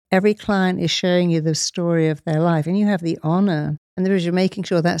every client is showing you the story of their life, and you have the honor. And there is, you're making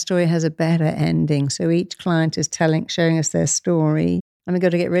sure that story has a better ending. So each client is showing us their story. And we've got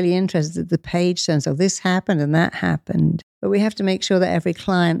to get really interested at the page turns. So this happened and that happened. But we have to make sure that every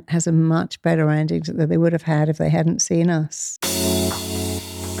client has a much better ending that they would have had if they hadn't seen us.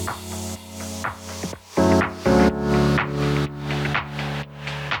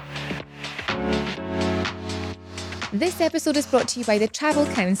 This episode is brought to you by the Travel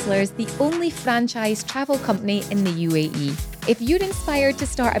Counsellors, the only franchise travel company in the UAE. If you're inspired to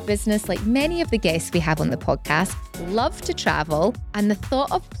start a business like many of the guests we have on the podcast, love to travel, and the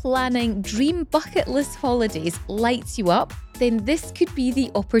thought of planning dream bucket list holidays lights you up, then this could be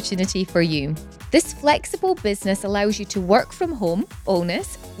the opportunity for you. This flexible business allows you to work from home,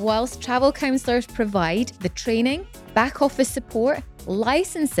 bonus, whilst Travel Counsellors provide the training, back office support,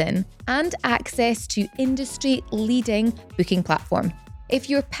 licensing, and access to industry-leading booking platform. If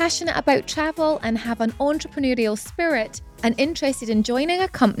you're passionate about travel and have an entrepreneurial spirit and interested in joining a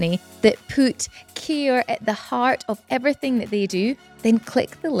company that put care at the heart of everything that they do, then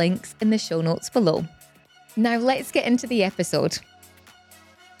click the links in the show notes below. Now let's get into the episode.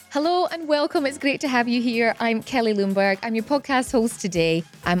 Hello and welcome. It's great to have you here. I'm Kelly Lundberg. I'm your podcast host today.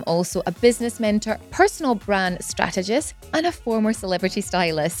 I'm also a business mentor, personal brand strategist, and a former celebrity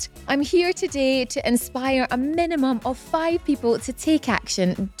stylist. I'm here today to inspire a minimum of 5 people to take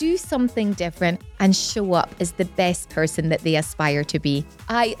action, do something different, and show up as the best person that they aspire to be.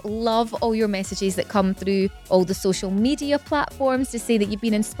 I love all your messages that come through all the social media platforms to say that you've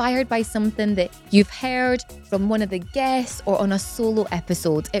been inspired by something that you've heard from one of the guests or on a solo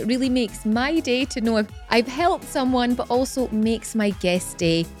episode. It really makes my day to know if I've helped someone, but also makes my guest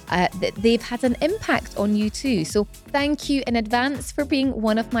day that they've had an impact on you too. So thank you in advance for being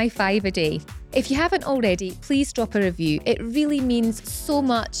one of my 5 a day. If you haven't already, please drop a review. It really means so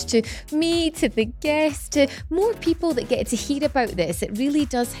much to me, to the guests, to more people that get to hear about this. It really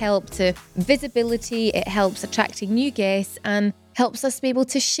does help to visibility. It helps attracting new guests and helps us be able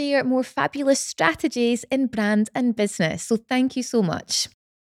to share more fabulous strategies in brand and business. So thank you so much.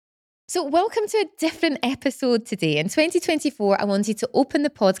 So welcome to a different episode today. In 2024, I wanted to open the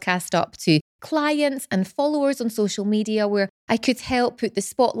podcast up to clients and followers on social media where I could help put the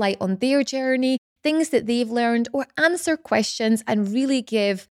spotlight on their journey, things that they've learned, or answer questions and really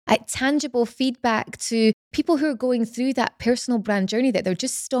give tangible feedback to people who are going through that personal brand journey that they're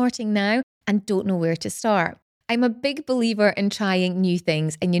just starting now and don't know where to start. I'm a big believer in trying new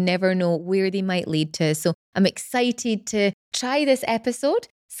things and you never know where they might lead to. So I'm excited to try this episode.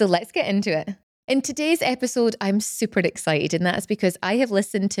 So let's get into it. In today's episode, I'm super excited, and that's because I have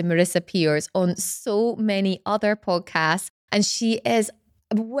listened to Marisa Peers on so many other podcasts, and she is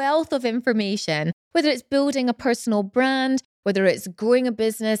a wealth of information, whether it's building a personal brand, whether it's growing a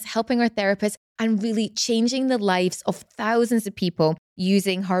business, helping her therapists, and really changing the lives of thousands of people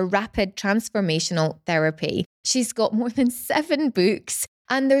using her rapid transformational therapy. She's got more than 7 books.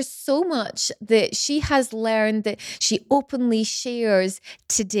 And there's so much that she has learned that she openly shares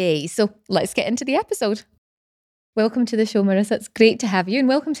today. So let's get into the episode. Welcome to the show, Marisa. It's great to have you, and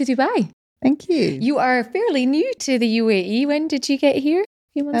welcome to Dubai. Thank you. You are fairly new to the UAE. When did you get here? A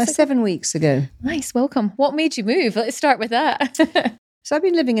few months ago? 7 weeks ago. Nice, welcome. What made you move? Let's start with that. So I've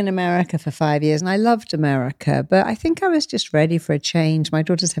been living in America for 5 years and I loved America, but I think I was just ready for a change. My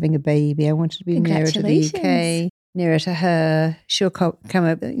daughter's having a baby. I wanted to be nearer to the UK. Nearer to her, she'll come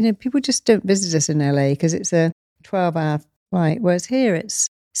up. People just don't visit us in LA because it's a 12-hour flight, whereas here it's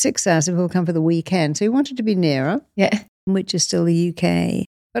 6 hours and people come for the weekend. So we wanted to be nearer, which is still the UK.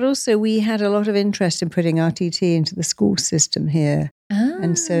 But also we had a lot of interest in putting RTT into the school system here.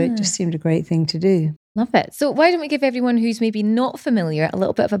 And so it just seemed a great thing to do. Love it. So why don't we give everyone who's maybe not familiar a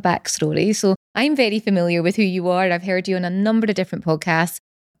little bit of a backstory? So I'm very familiar with who you are. I've heard you on a number of different podcasts.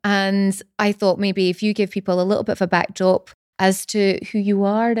 And I thought maybe if you give people a little bit of a backdrop as to who you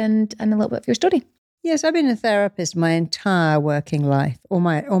are and a little bit of your story. Yes, I've been a therapist my entire working life, or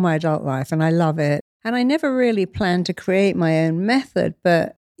my adult life, and I love it. And I never really planned to create my own method.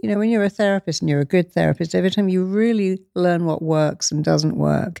 But, when you're a therapist and you're a good therapist, every time you really learn what works and doesn't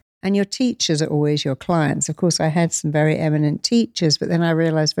work. And your teachers are always your clients. Of course, I had some very eminent teachers, but then I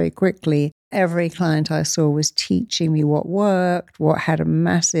realized very quickly every client I saw was teaching me what worked, what had a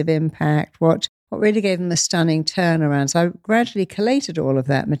massive impact, what really gave them a stunning turnaround. So I gradually collated all of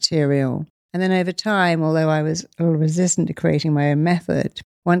that material. And then over time, although I was a little resistant to creating my own method,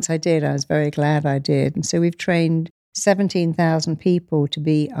 once I did, I was very glad I did. And so we've trained 17,000 people to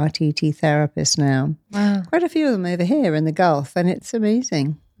be RTT therapists now. Wow. Quite a few of them over here in the Gulf, and it's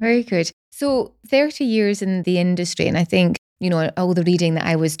amazing. Very good. So 30 years in the industry, and I think all the reading that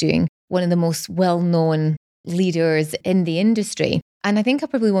I was doing, one of the most well-known leaders in the industry. And I think I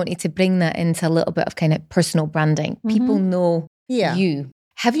probably wanted to bring that into a little bit of kind of personal branding. People know you.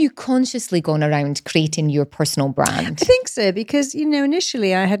 Have you consciously gone around creating your personal brand? I think so, because,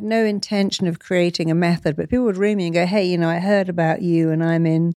 initially I had no intention of creating a method, but people would ring me and go, hey, I heard about you and I'm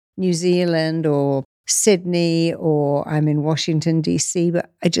in New Zealand or Sydney or I'm in Washington, DC, but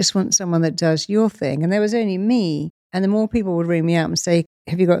I just want someone that does your thing. And there was only me. And the more people would ring me up and say,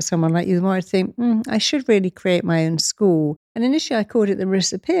 have you got someone like you? The more I'd think, I should really create my own school. And initially I called it the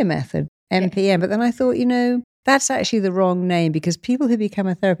Marisa Peer Method, MPM. But then I thought, that's actually the wrong name, because people who become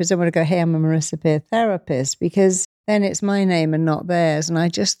a therapist don't want to go, hey, I'm a Marisa Peer therapist, because then it's my name and not theirs. And I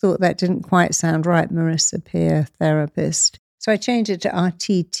just thought that didn't quite sound right, Marisa Peer therapist. So I changed it to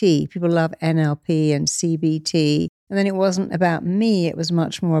RTT. People love NLP and CBT. And then it wasn't about me. It was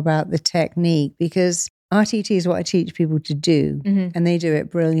much more about the technique, because RTT is what I teach people to do. And they do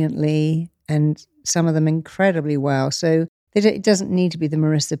it brilliantly, and some of them incredibly well. So it doesn't need to be the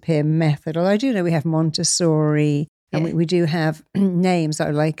Marisa Peer method. Although I do know we have Montessori, and we do have names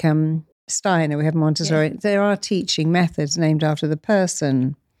like Steiner, we have Montessori. There are teaching methods named after the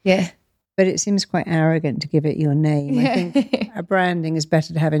person. Yeah. But it seems quite arrogant to give it your name. I think a branding is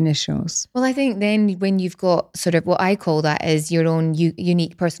better to have initials. Well, I think then when you've got sort of what I call that is your own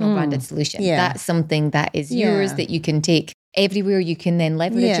unique personal branded solution, that's something that is yours, that you can take everywhere. You can then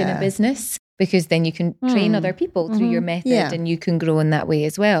leverage in a business, because then you can train other people through your method and you can grow in that way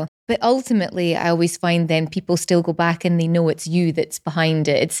as well. But ultimately, I always find then people still go back and they know it's you that's behind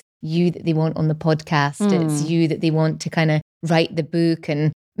it. It's you that they want on the podcast. It's you that they want to kind of write the book.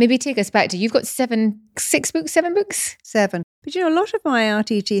 And maybe take us back to, you've got 7 books? 7. But a lot of my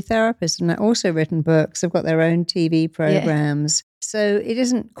RTT therapists have also written books. They've got their own TV programs. So it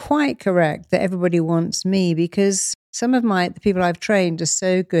isn't quite correct that everybody wants me, because some of the people I've trained are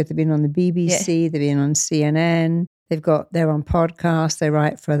so good. They've been on the BBC, they've been on CNN, they're on podcasts, they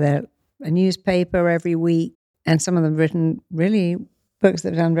write for a newspaper every week. And some of them have written really books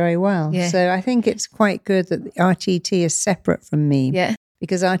that have done very well. Yeah. So I think it's quite good that the RTT is separate from me. Yeah.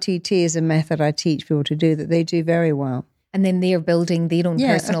 Because RTT is a method I teach people to do that they do very well. And then they're building their own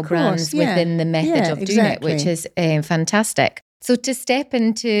personal brands within the method of doing it, which is fantastic. So to step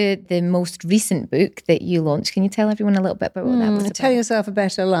into the most recent book that you launched, can you tell everyone a little bit about what that was about? Tell Yourself a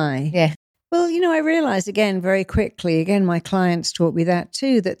Better Lie. Yeah. Well, I realized very quickly, my clients taught me that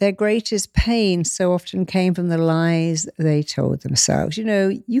too, that their greatest pain so often came from the lies they told themselves.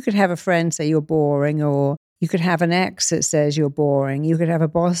 You could have a friend say you're boring, or you could have an ex that says you're boring. You could have a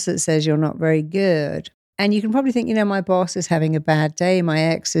boss that says you're not very good. And you can probably think, my boss is having a bad day. My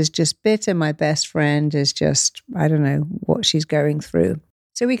ex is just bitter. My best friend is just, I don't know what she's going through.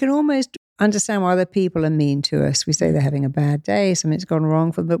 So we can almost understand why other people are mean to us. We say they're having a bad day, something's gone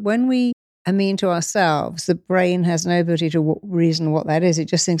wrong for them. But when we are mean to ourselves, the brain has no ability to reason what that is. It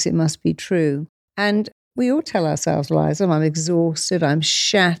just thinks it must be true. And we all tell ourselves lies. I'm exhausted. I'm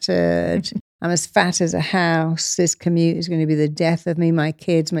shattered. I'm as fat as a house. This commute is going to be the death of me. My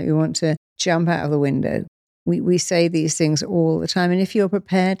kids make me want to jump out of the window. We say these things all the time. And if you're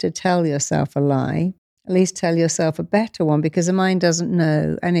prepared to tell yourself a lie, at least tell yourself a better one, because the mind doesn't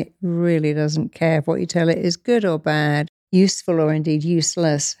know, and it really doesn't care if what you tell it is good or bad, useful or indeed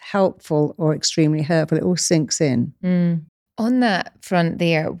useless, helpful or extremely hurtful. It all sinks in. On that front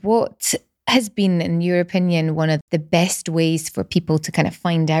there, what has been, in your opinion, one of the best ways for people to kind of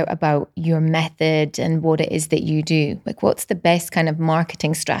find out about your method and what it is that you do? Like, what's the best kind of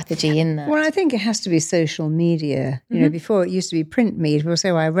marketing strategy in that? Well, I think it has to be social media. Before it used to be print media. People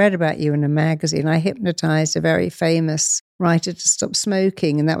say, well, I read about you in a magazine. I hypnotized a very famous writer to stop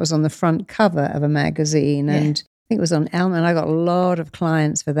smoking, and that was on the front cover of a magazine. And I think it was on Elm, and I got a lot of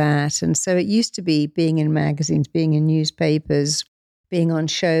clients for that. And so it used to be being in magazines, being in newspapers, being on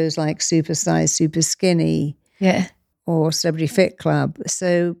shows like Super Size, Super Skinny, or Celebrity Fit Club.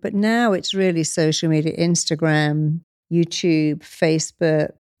 So, but now it's really social media, Instagram, YouTube,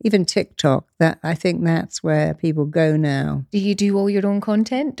 Facebook, even TikTok. I think that's where people go now. Do you do all your own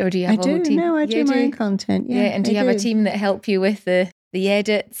content, or do you have a whole team? No, I do my own content. Yeah, and do you have a team that help you with the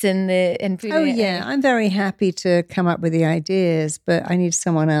edits and putting Oh yeah, I'm very happy to come up with the ideas, but I need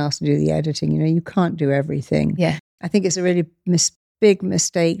someone else to do the editing. You can't do everything. Yeah, I think it's a really big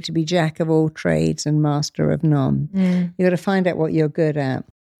mistake to be jack of all trades and master of none. You've got to find out what you're good at.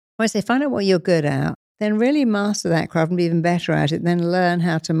 When I say find out what you're good at, then really master that craft and be even better at it, then learn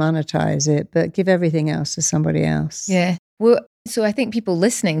how to monetize it, but give everything else to somebody else. Yeah. Well, so I think people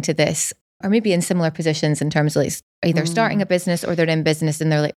listening to this are maybe in similar positions in terms of like either starting a business or they're in business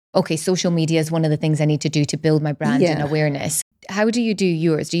and they're like, okay, social media is one of the things I need to do to build my brand and awareness. How do you do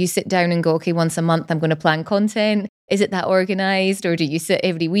yours? Do you sit down and go, okay, once a month I'm going to plan content? Is it that organized, or do you sit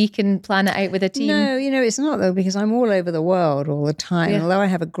every week and plan it out with a team? No, it's not though, because I'm all over the world all the time. Yeah. Although I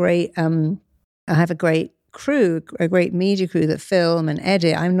have a great crew, a great media crew that film and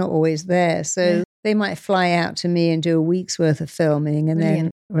edit, I'm not always there. So they might fly out to me and do a week's worth of filming and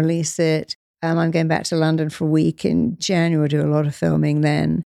then release it. I'm going back to London for a week in January, do a lot of filming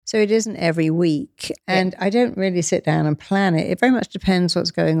then. So it isn't every week. And I don't really sit down and plan it. It very much depends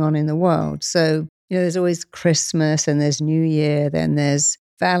what's going on in the world. So, there's always Christmas and there's New Year, then there's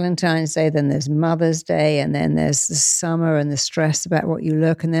Valentine's Day, then there's Mother's Day, and then there's the summer and the stress about what you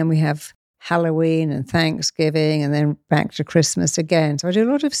look. And then we have Halloween and Thanksgiving and then back to Christmas again. So I do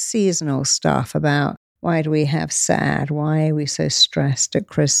a lot of seasonal stuff about why do we have sad? Why are we so stressed at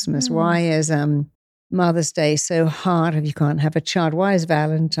Christmas? Why is Mother's Day so hard if you can't have a child? Why is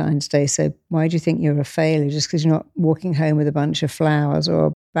Valentine's Day so, why do you think you're a failure just because you're not walking home with a bunch of flowers or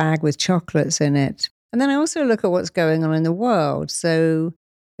a bag with chocolates in it? And then I also look at what's going on in the world. So,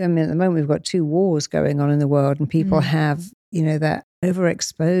 at the moment we've got 2 wars going on in the world and people have, that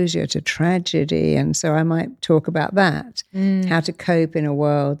overexposure to tragedy. And so I might talk about that, how to cope in a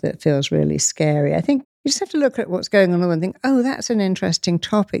world that feels really scary. I think you just have to look at what's going on and think, oh, that's an interesting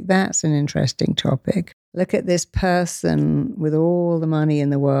topic. That's an interesting topic. Look at this person with all the money in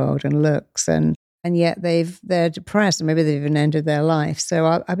the world and looks, and yet they're depressed and maybe they've even ended their life. So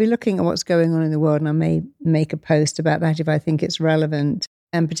I'll be looking at what's going on in the world, and I may make a post about that if I think it's relevant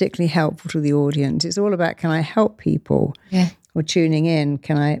and particularly helpful to the audience. It's all about, can I help people who are tuning in?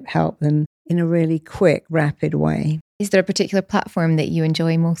 Can I help them in a really quick, rapid way? Is there a particular platform that you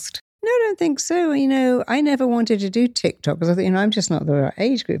enjoy most? No, I don't think so. I never wanted to do TikTok because I thought, I'm just not the right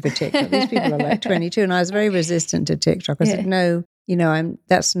age group for TikTok. These people are like 22, and I was very resistant to TikTok. I said, no,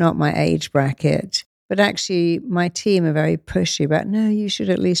 that's not my age bracket. But actually, my team are very pushy about, no, you should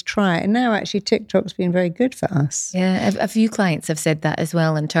at least try it. And now actually TikTok's been very good for us. Yeah, a few clients have said that as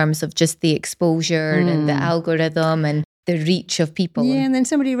well in terms of just the exposure and the algorithm and the reach of people. Yeah, and then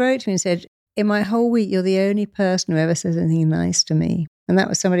somebody wrote to me and said, in my whole week, you're the only person who ever says anything nice to me. And that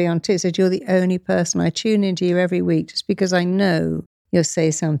was somebody on Twitter said, you're the only person. I tune into you every week just because I know you'll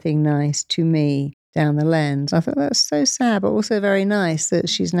say something nice to me down the lens. I thought that's so sad, but also very nice that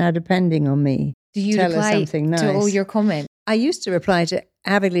she's now depending on me. Do you tell reply her something nice. To all your comments? I used to reply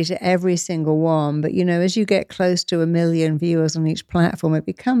avidly to every single one, but as you get close to 1 million viewers on each platform, it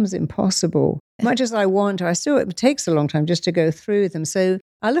becomes impossible. Much as I want to, it takes a long time just to go through them. So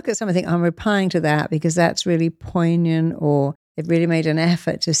I look at something, I think I'm replying to that because that's really poignant, or they've really made an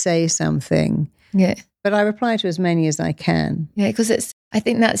effort to say something. Yeah. But I reply to as many as I can. Yeah, because I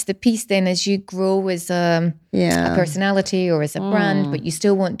think that's the piece then as you grow as a personality or as a brand, but you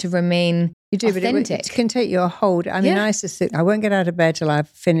still want to remain authentic. But it can take you a hold. I mean, I used to think, I won't get out of bed till I've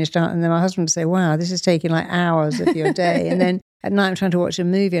finished, and then my husband would say, wow, this is taking like hours of your day. And then at night I'm trying to watch a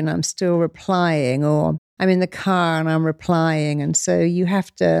movie and I'm still replying, or I'm in the car and I'm replying. And so you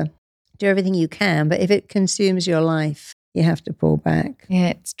have to do everything you can, but if it consumes your life, you have to pull back. Yeah,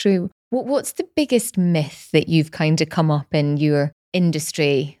 it's true. What's the biggest myth that you've kind of come up in your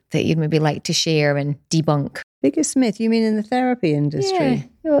industry that you'd maybe like to share and debunk? Biggest myth? You mean in the therapy industry?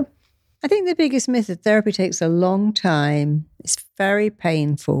 Yeah. I think the biggest myth that therapy takes a long time. It's very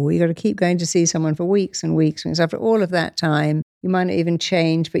painful. You've got to keep going to see someone for weeks and weeks. And after all of that time, you might not even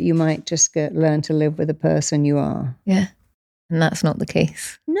change, but you might just learn to live with the person you are. Yeah. And that's not the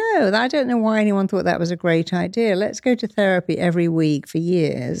case. No, I don't know why anyone thought that was a great idea. Let's go to therapy every week for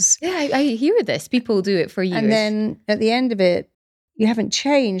years. Yeah, I hear this. People do it for years. And then at the end of it, you haven't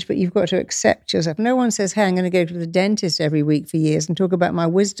changed, but you've got to accept yourself. No one says, hey, I'm going to go to the dentist every week for years and talk about my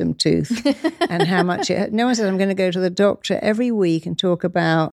wisdom tooth and how much it... No one says, I'm going to go to the doctor every week and talk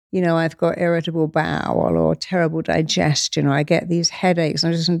about, I've got irritable bowel or terrible digestion, or I get these headaches,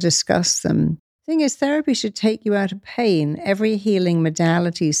 and I just want to discuss them. The thing is, therapy should take you out of pain. Every healing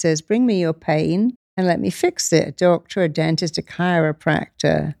modality says, bring me your pain and let me fix it. A doctor, a dentist, a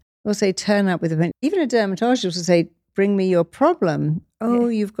chiropractor will say, turn up with a pain. Even a dermatologist will say, bring me your problem. Oh,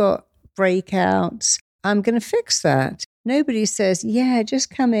 you've got breakouts. I'm going to fix that. Nobody says, just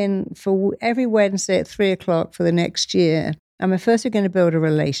come in for every Wednesday at 3:00 for the next year. I'm first going to build a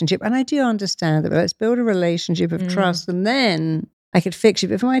relationship. And I do understand that, but let's build a relationship of trust, and then I could fix you.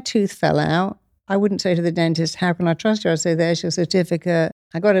 But if my tooth fell out, I wouldn't say to the dentist, how can I trust you? I'd say, there's your certificate.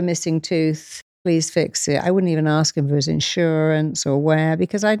 I got a missing tooth. Please fix it. I wouldn't even ask him for his insurance or where,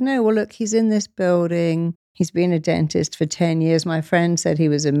 because I'd know, well, look, he's in this building. He's been a dentist for 10 years. My friend said he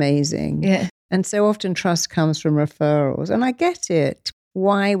was amazing. Yeah. And so often trust comes from referrals. And I get it,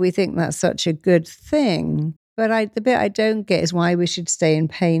 why we think that's such a good thing. But the bit I don't get is why we should stay in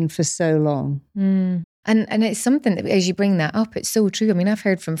pain for so long. And it's something that, as you bring that up, it's so true. I mean, I've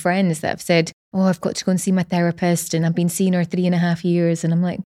heard from friends that have said, oh, I've got to go and see my therapist and I've been seeing her 3.5 years. And I'm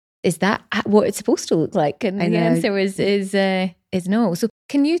like, is that what it's supposed to look like? And the answer is no. So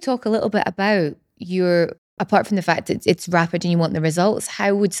can you talk a little bit about apart from the fact that it's rapid and you want the results,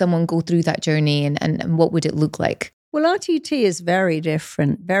 how would someone go through that journey and what would it look like? Well, RTT is very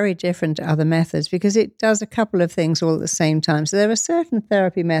different to other methods because it does a couple of things all at the same time. So there are certain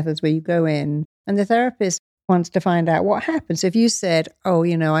therapy methods where you go in and the therapist wants to find out what happens. If you said, oh,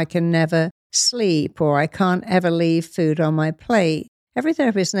 I can never sleep or I can't ever leave food on my plate, every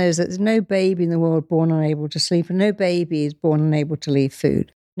therapist knows that there's no baby in the world born unable to sleep and no baby is born unable to leave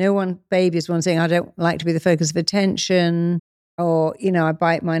food. No one baby is one saying, I don't like to be the focus of attention. Or, I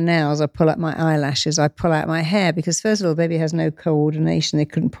bite my nails, I pull up my eyelashes, I pull out my hair, because first of all, baby has no coordination. They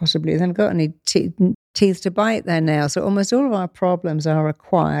couldn't possibly, they haven't got any teeth to bite their nails. So almost all of our problems are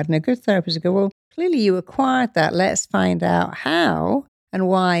acquired. And a good therapist will go, well, clearly you acquired that. Let's find out how and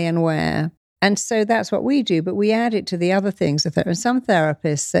why and where. And so that's what we do, but we add it to the other things. And some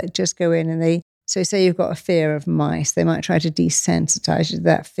therapists that just go in and so say you've got a fear of mice, they might try to desensitize you to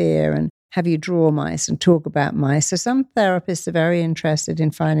that fear and have you draw mice and talk about mice. So some therapists are very interested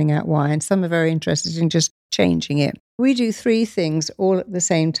in finding out why, and some are very interested in just changing it. We do 3 things all at the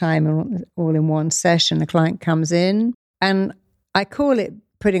same time and all in one session. The client comes in, and I call it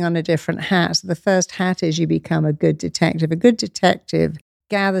putting on a different hat. So the first hat is you become a good detective. A good detective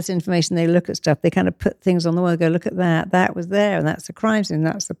gathers information. They look at stuff. They kind of put things on the wall, go, look at that. That was there, and that's the crime scene.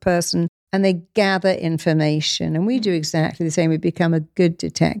 That's the person. And they gather information. And we do exactly the same. We become a good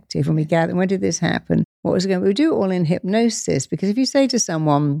detective. And we gather, when did this happen? What was it going? We do it all in hypnosis. Because if you say to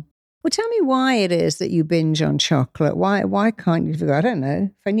someone, well, tell me why it is that you binge on chocolate. Why can't you forget? I don't know.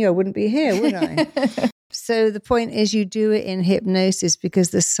 If I knew, I wouldn't be here, would I? So the point is you do it in hypnosis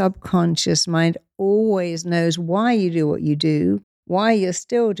because the subconscious mind always knows why you do what you do, why you're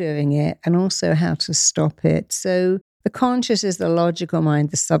still doing it, and also how to stop it. So the conscious is the logical mind,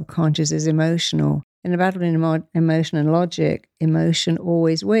 the subconscious is emotional. In a battle in emotion and logic, emotion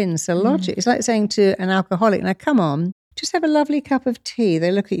always wins. So logic, it's like saying to an alcoholic, now come on, just have a lovely cup of tea.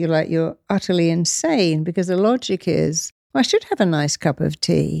 They look at you like you're utterly insane because the logic is, well, I should have a nice cup of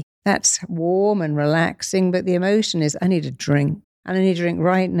tea. That's warm and relaxing, but the emotion is, I need a drink. And I need a drink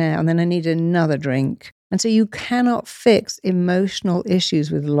right now, and then I need another drink. And so you cannot fix emotional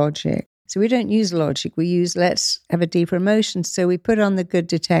issues with logic. So we don't use logic, we use let's have a deeper emotion. So we put on the good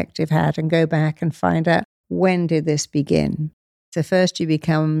detective hat and go back and find out, when did this begin? So first you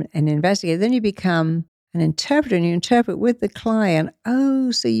become an investigator, then you become an interpreter, and you interpret with the client.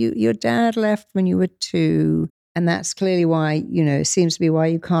 Oh, so your dad left when you were 2, and that's clearly why, it seems to be why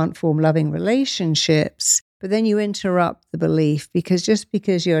you can't form loving relationships. But then you interrupt the belief because just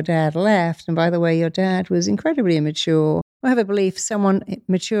because your dad left, and by the way, your dad was incredibly immature, I have a belief someone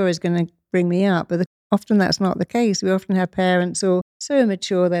mature is going to bring me up, but often that's not the case. We often have parents who are so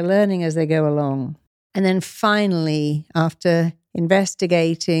immature, they're learning as they go along. And then finally, after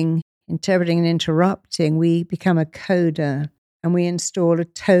investigating, interpreting and interrupting, we become a coder and we install a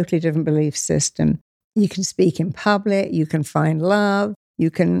totally different belief system. You can speak in public, you can find love, you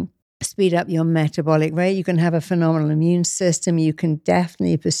can speed up your metabolic rate, you can have a phenomenal immune system, you can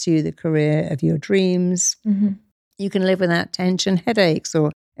definitely pursue the career of your dreams. Mm-hmm. You can live without tension, headaches,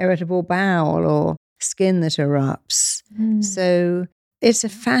 or irritable bowel, or skin that erupts. So it's a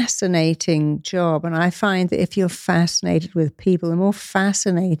fascinating job. And I find that if you're fascinated with people, the more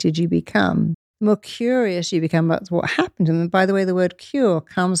fascinated you become, the more curious you become about what happened to them. And by the way, the word cure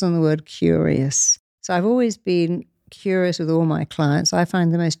comes from the word curious. So I've always been curious with all my clients. I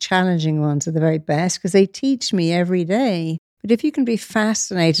find the most challenging ones are the very best because they teach me every day. But if you can be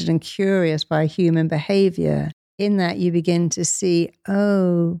fascinated and curious by human behavior, in that you begin to see,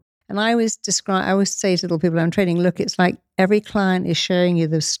 and I always say to little people I'm training, look, it's like every client is showing you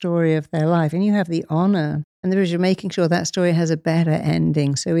the story of their life and you have the honor. And you're making sure that story has a better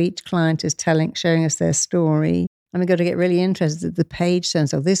ending. So each client is showing us their story. And we've got to get really interested at the page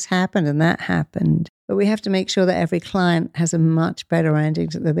turns. So this happened and that happened. But we have to make sure that every client has a much better ending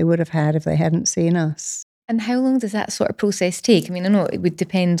than they would have had if they hadn't seen us. And how long does that sort of process take? I mean, I know it would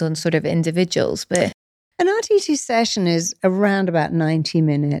depend on sort of individuals, but... An RTT session is around about 90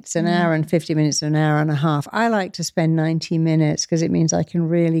 minutes, an hour and 50 minutes, an hour and a half. I like to spend 90 minutes because it means I can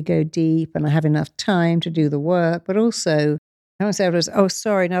really go deep and I have enough time to do the work. But also, I don't say, oh,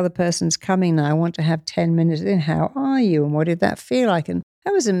 sorry, another person's coming now. I want to have 10 minutes in. How are you? And what did that feel like? And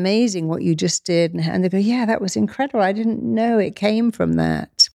that was amazing what you just did. And they go, yeah, that was incredible. I didn't know it came from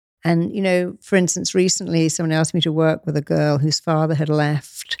that. And, for instance, recently someone asked me to work with a girl whose father had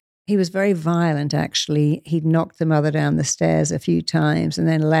left. He was very violent, actually. He'd knocked the mother down the stairs a few times and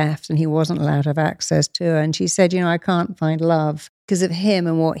then left, and he wasn't allowed to have access to her. And she said, I can't find love because of him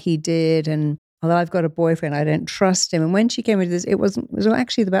and what he did. And although I've got a boyfriend, I don't trust him. And when she came into this, it was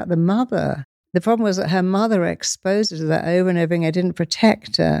actually about the mother. The problem was that her mother exposed her to that over and over again. I didn't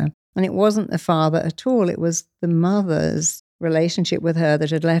protect her. And it wasn't the father at all. It was the mother's relationship with her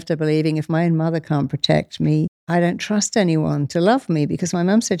that had left her believing, if my own mother can't protect me, I don't trust anyone to love me, because my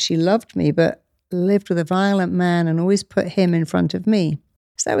mum said she loved me, but lived with a violent man and always put him in front of me.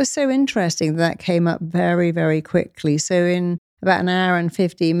 So that was so interesting that came up very, very quickly. So in about an hour and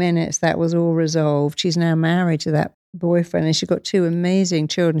 50 minutes, that was all resolved. She's now married to that boyfriend and she's got 2 amazing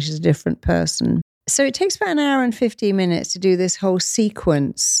children. She's a different person. So it takes about an hour and 50 minutes to do this whole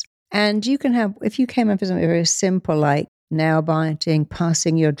sequence. And you can have, if you came up with something very simple like nail biting,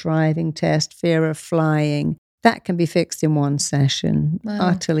 passing your driving test, fear of flying, that can be fixed in one session,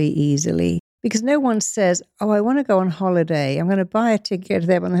 utterly easily. Because no one says, I want to go on holiday. I'm going to buy a ticket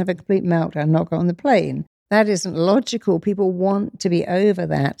there, but I'm going to have a complete meltdown, not go on the plane. That isn't logical. People want to be over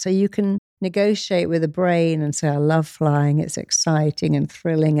that. So you can negotiate with the brain and say, I love flying. It's exciting and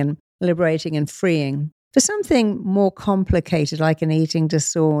thrilling and liberating and freeing. For something more complicated, like an eating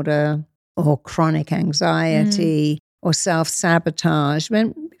disorder or chronic anxiety or self-sabotage,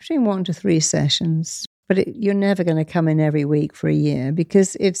 between 1 to 3 sessions. But you're never going to come in every week for a year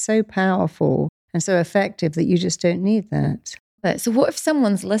because it's so powerful and so effective that you just don't need that. So what if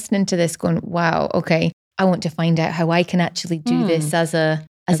someone's listening to this going, wow, okay, I want to find out how I can actually do this as a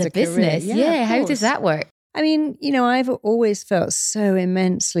business. Yeah, how does that work? I mean, I've always felt so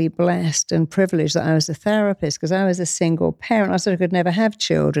immensely blessed and privileged that I was a therapist because I was a single parent. I sort of could never have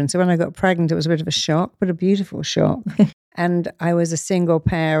children. So when I got pregnant, it was a bit of a shock, but a beautiful shock. And I was a single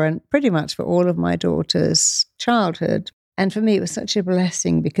parent pretty much for all of my daughter's childhood. And for me, it was such a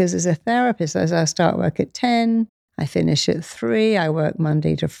blessing because as a therapist, as I start work at 10, I finish at 3, I work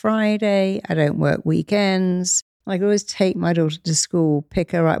Monday to Friday, I don't work weekends. I could always take my daughter to school,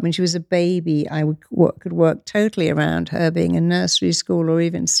 pick her up. When she was a baby, I could work totally around her being in nursery school or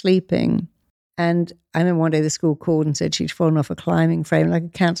even sleeping. And I remember one day the school called and said she'd fallen off a climbing frame. And I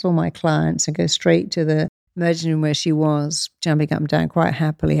could cancel all my clients and go straight to the emergency room where she was, jumping up and down quite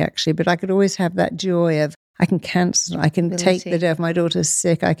happily, actually. But I could always have that joy of I can cancel. I can take the day if my daughter's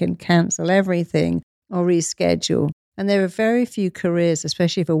sick. I can cancel everything or reschedule. And there are very few careers,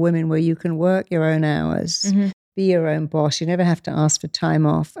 especially for women, where you can work your own hours. Mm-hmm. Be your own boss. You never have to ask for time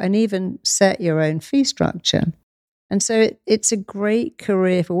off and even set your own fee structure. And so it's a great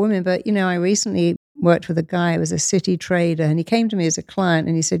career for women. But, I recently worked with a guy who was a city trader and he came to me as a client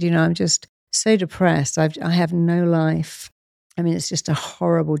and he said, I'm just so depressed. I have no life. I mean, it's just a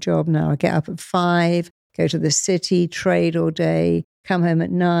horrible job now. I get up at 5, go to the city, trade all day, come home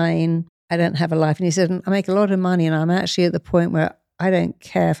at 9. I don't have a life. And he said, I make a lot of money and I'm actually at the point where I don't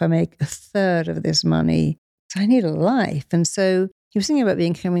care if I make a third of this money. So I need a life. And so he was thinking about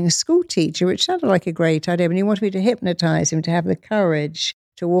becoming a school teacher, which sounded like a great idea. But he wanted me to hypnotize him to have the courage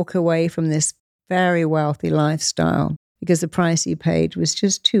to walk away from this very wealthy lifestyle because the price he paid was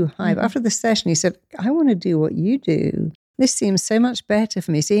just too high. Mm-hmm. But after the session, he said, I want to do what you do. This seems so much better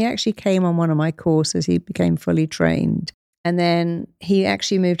for me. So he actually came on one of my courses. He became fully trained. And then he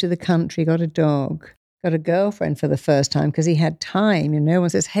actually moved to the country, got a dog, got a girlfriend for the first time because he had time. No one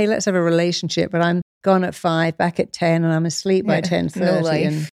says, hey, let's have a relationship. But I'm gone at 5, back at 10, and I'm asleep by 10:30. No life.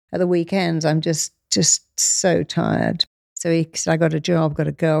 And at the weekends, I'm just so tired. So he said, I got a job, got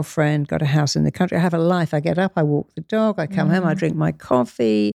a girlfriend, got a house in the country. I have a life. I get up, I walk the dog, I come home, I drink my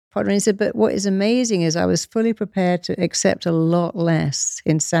coffee. And he said, but what is amazing is I was fully prepared to accept a lot less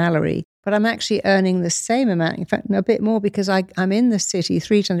in salary, but I'm actually earning the same amount, in fact, a bit more because I'm in the city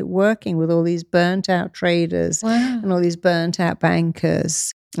 3 times working with all these burnt out traders and all these burnt out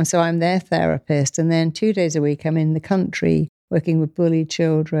bankers. And so I'm their therapist. And then 2 days a week, I'm in the country working with bullied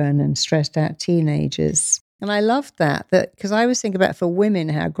children and stressed out teenagers. And I loved that because I always think about for women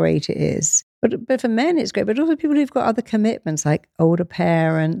how great it is. But for men, it's great. But also people who've got other commitments like older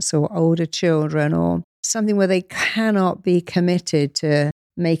parents or older children or something where they cannot be committed to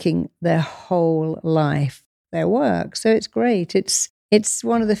making their whole life their work. So it's great. It's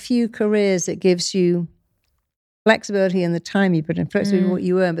one of the few careers that gives you flexibility in the time you put in, flexibility in what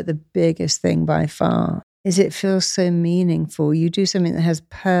you earn. But the biggest thing by far is it feels so meaningful. You do something that has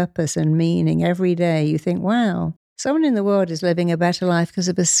purpose and meaning every day. You think, wow, someone in the world is living a better life because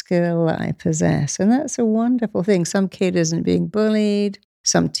of a skill that I possess. And that's a wonderful thing. Some kid isn't being bullied.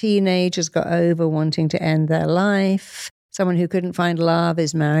 Some teenagers got over wanting to end their life. Someone who couldn't find love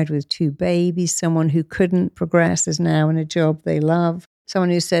is married with 2 babies. Someone who couldn't progress is now in a job they love. Someone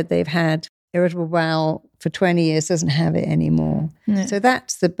who said they've had irritable bowel for 20 years doesn't have it anymore. No. So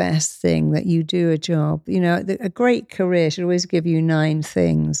that's the best thing, that you do a job. You know, a great career should always give you 9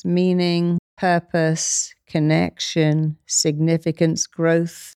 things: meaning, purpose, connection, significance,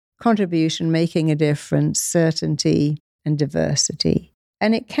 growth, contribution, making a difference, certainty, and diversity.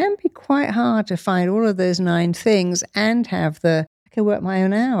 And it can be quite hard to find all of those 9 things and have I can work my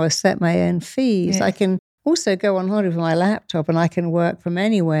own hours, set my own fees. Yeah. I can also go on holiday with my laptop and I can work from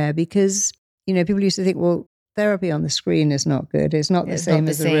anywhere because, you know, people used to think, well, therapy on the screen is not good. It's not the same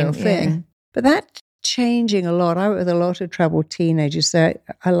as the real thing. Yeah. But that's changing a lot. I work with a lot of troubled teenagers, so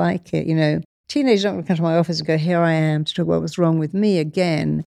I like it. You know, teenagers don't come to my office and go, here I am to talk about what's wrong with me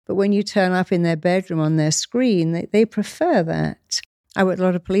again. But when you turn up in their bedroom on their screen, they prefer that. I work with a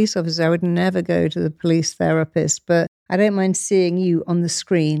lot of police officers. I would never go to the police therapist, but I don't mind seeing you on the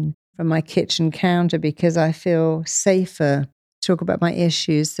screen from my kitchen counter because I feel safer to talk about my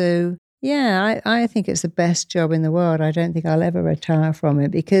issues. So yeah, I think it's the best job in the world. I don't think I'll ever retire from it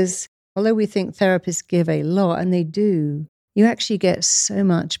because although we think therapists give a lot, and they do, you actually get so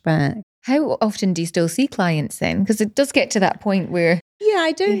much back. How often do you still see clients then? Because it does get to that point where... Yeah,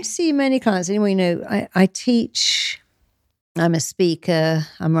 I don't see many clients anymore. You know, I teach, I'm a speaker,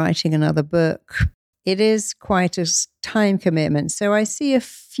 I'm writing another book. It is quite a time commitment. So I see a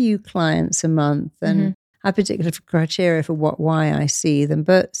few clients a month, and I have particular criteria for why I see them.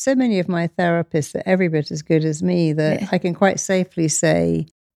 But so many of my therapists are every bit as good as me that I can quite safely say,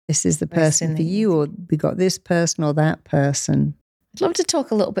 this is the person for you, or we got this person or that person. I'd love to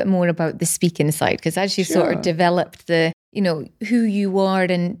talk a little bit more about the speaking side, because as you sort of developed who you are,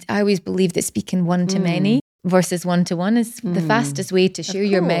 and I always believe that speaking one-to-many versus one-to-one is the fastest way to share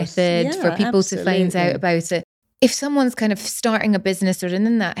your method for people to find out about it. If someone's kind of starting a business or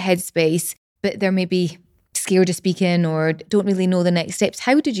in that headspace, but they're maybe scared of speaking or don't really know the next steps,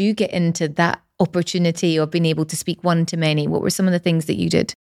 how did you get into that opportunity of being able to speak one-to-many? What were some of the things that you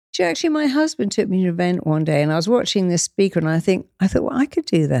did? Actually, my husband took me to an event one day and I was watching this speaker and I thought, well, I could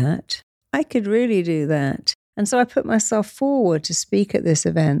do that. I could really do that. And so I put myself forward to speak at this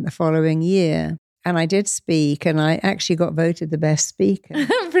event the following year. And I did speak and I actually got voted the best speaker.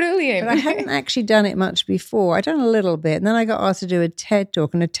 Brilliant. But I hadn't actually done it much before. I'd done a little bit. And then I got asked to do a TED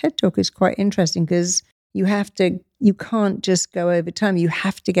Talk. And a TED Talk is quite interesting because you can't just go over time. You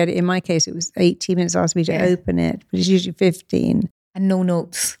have to get it. In my case, it was 18 minutes asked me to open it, but it's usually 15. And no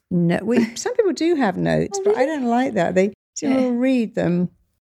notes. No, some people do have notes, but I don't like that. They will read them.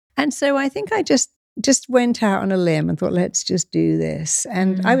 And so I think I just went out on a limb and thought, let's just do this.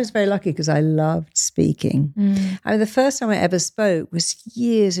 And I was very lucky because I loved speaking. I mean, the first time I ever spoke was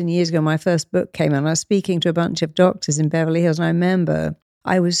years and years ago. My first book came out and I was speaking to a bunch of doctors in Beverly Hills. And I remember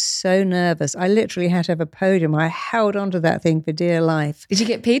I was so nervous. I literally had to have a podium. I held onto that thing for dear life. Did you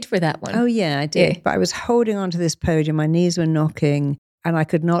get paid for that one? Oh, yeah, I did. Yeah. But I was holding onto this podium. My knees were knocking and I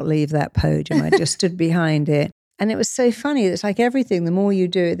could not leave that podium. I just stood behind it. And it was so funny. It's like everything. The more you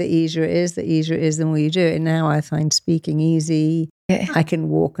do it, the easier it is. The easier it is, the more you do it. And now I find speaking easy. Yeah. I can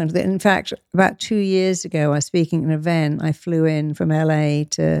walk onto it. In fact, about 2 years ago, I was speaking at an event. I flew in from LA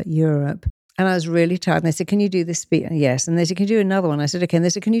to Europe. And I was really tired. And they said, can you do this speech? Yes. And they said, can you do another one? I said, okay. And they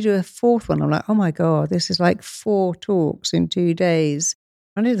said, can you do a fourth one? I'm like, oh my God, this is like 4 talks in 2 days.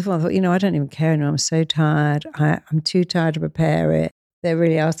 I did the fourth. I thought, I don't even care anymore. I'm so tired. I'm too tired to prepare it. They're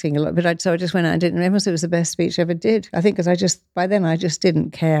really asking a lot. But so I just went out and did it. And everyone said it was the best speech I ever did. I think because by then I just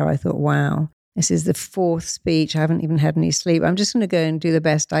didn't care. I thought, wow, this is the 4th speech. I haven't even had any sleep. I'm just going to go and do the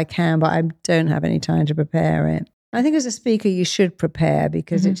best I can, but I don't have any time to prepare it. I think as a speaker, you should prepare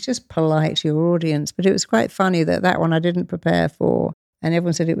because it's just polite to your audience. But it was quite funny that one I didn't prepare for. And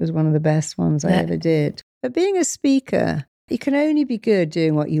everyone said it was one of the best ones I ever did. But being a speaker, you can only be good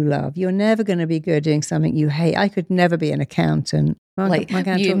doing what you love. You're never going to be good doing something you hate. I could never be an accountant. My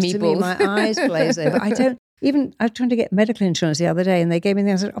accountant talks to me, my eyes glaze over. I was trying to get medical insurance the other day and they gave me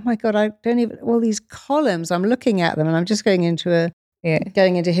the answer. Oh my God, I don't even, all these columns, I'm looking at them and I'm just going into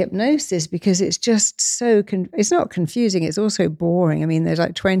hypnosis because it's just so, it's not confusing, it's also boring. I mean, there's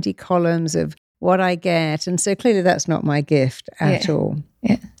like 20 columns of what I get. And so clearly that's not my gift at all.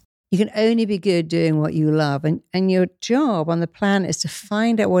 Yeah. You can only be good doing what you love. And your job on the planet is to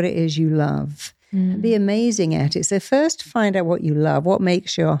find out what it is you love and be amazing at it. So first find out what you love, what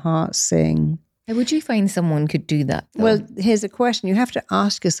makes your heart sing. How would you find someone could do that, though? Well, here's a question. You have to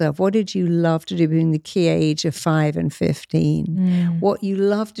ask yourself, what did you love to do between the key age of 5 and 15? What you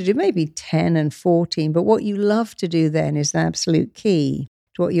love to do, maybe 10 and 14, but what you love to do then is the absolute key.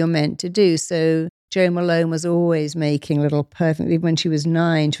 to what you're meant to do. So Jo Malone was always making little perfect, even when she was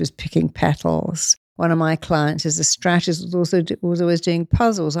 9, she was picking petals. One of my clients as a strategist was always doing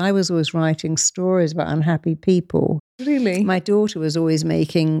puzzles. I was always writing stories about unhappy people. Really? My daughter was always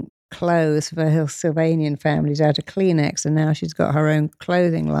making clothes for her Sylvanian families out of Kleenex, and now she's got her own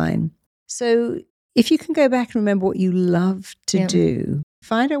clothing line. So if you can go back and remember what you love to do,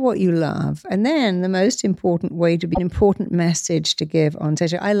 find out what you love, and then the most important way to be an important message to give on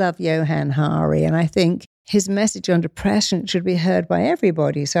stage. I love Johan Hari, and I think his message on depression should be heard by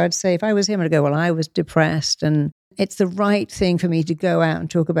everybody. So I'd say if I was him, I'd go, well, I was depressed, and it's the right thing for me to go out and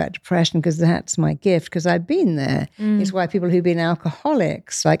talk about depression because that's my gift, because I've been there. It's why people who've been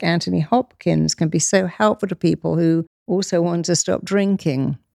alcoholics, like Anthony Hopkins, can be so helpful to people who also want to stop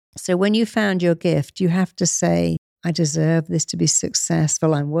drinking. So when you found your gift, you have to say, I deserve this to be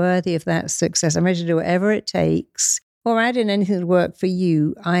successful. I'm worthy of that success. I'm ready to do whatever it takes. Or add in anything that work for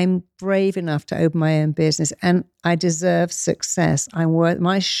you. I'm brave enough to open my own business and I deserve success.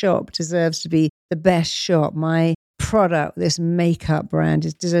 My shop deserves to be the best shop. My product, this makeup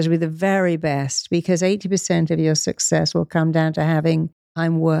brand, deserves to be the very best, because 80% of your success will come down to having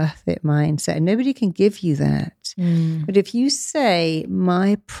I'm worth it mindset. And nobody can give you that. But if you say,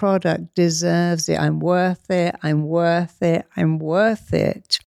 my product deserves it, I'm worth it, I'm worth it, I'm worth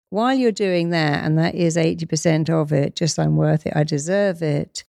it, while you're doing that, and that is 80% of it, just I'm worth it, I deserve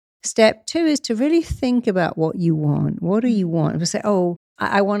it. Step 2 is to really think about what you want. What do you want? If you say, oh,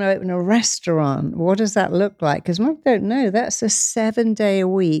 I want to open a restaurant. What does that look like? Because most don't know. That's a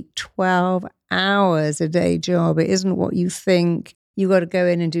 7-day-a-week, 12 hours a day job. It isn't what you think. You got to go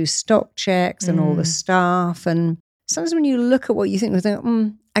in and do stock checks and all the staff. And sometimes when you look at what you think, you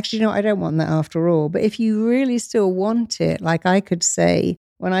think, actually, no, I don't want that after all. But if you really still want it, like I could say,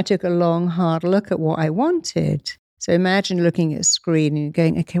 when I took a long, hard look at what I wanted. So imagine looking at a screen and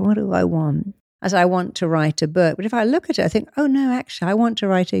going, okay, what do I want? As I want to write a book. But if I look at it, I think, oh no, actually, I want to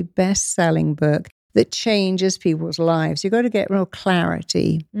write a best-selling book that changes people's lives. You've got to get real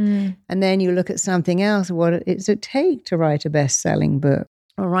clarity. And then you look at something else. What does it take to write a best-selling book?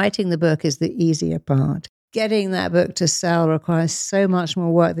 Well, writing the book is the easier part. Getting that book to sell requires so much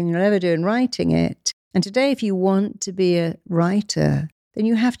more work than you'll ever do in writing it. And today, if you want to be a writer, then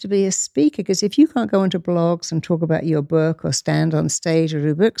you have to be a speaker, because if you can't go onto blogs and talk about your book or stand on stage or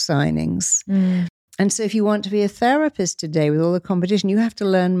do book signings. And so if you want to be a therapist today with all the competition, you have to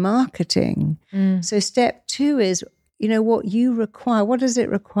learn marketing. So step 2 is, what you require. What does it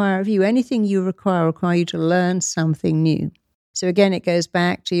require of you? Anything you require you to learn something new. So again, it goes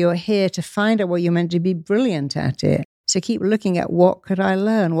back to you're here to find out what you're meant to be brilliant at it. So keep looking at what could I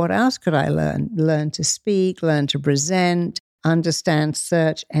learn? What else could I learn? Learn to speak, learn to present, understand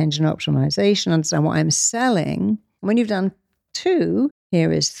search engine optimization, understand what I'm selling. When you've done 2,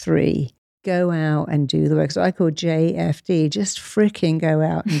 here is 3. Go out and do the work. So I call JFD, just freaking go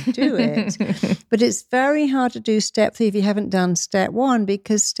out and do it. But it's very hard to do step 3 if you haven't done step 1,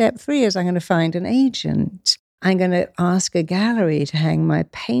 because step 3 is I'm going to find an agent. I'm going to ask a gallery to hang my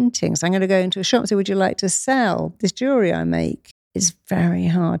paintings. I'm going to go into a shop and say, would you like to sell this jewelry I make? It's very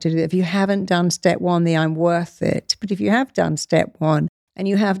hard to do that. If you haven't done step 1, the I'm worth it. But if you have done step 1 and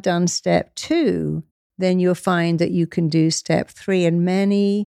you have done step 2, then you'll find that you can do step 3. And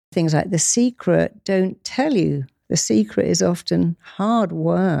many things like The Secret don't tell you. The Secret is often hard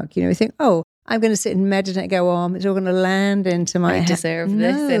work. You think, oh, I'm going to sit and meditate and go, it's all going to land into my I deserve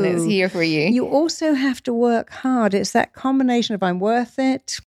this and it's here for you. You also have to work hard. It's that combination of I'm worth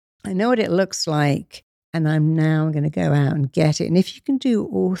it, I know what it looks like, and I'm now going to go out and get it. And if you can do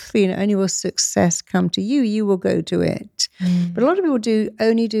all 3, not only will success come to you, you will go to it. But a lot of people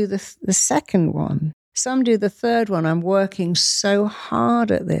only do the second one. Some do the third one. I'm working so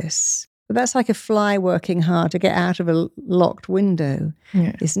hard at this. But that's like a fly working hard to get out of a locked window.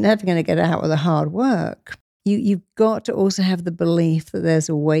 It's never going to get out with the hard work. You've got to also have the belief that there's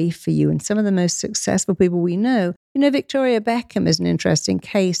a way for you. And some of the most successful people we know, Victoria Beckham is an interesting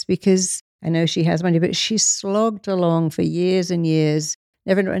case, because I know she has money, but she slogged along for years and years.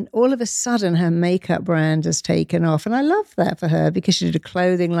 And all of a sudden, her makeup brand has taken off. And I love that for her, because she did a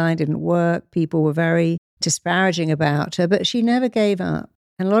clothing line, didn't work. People were very disparaging about her, but she never gave up.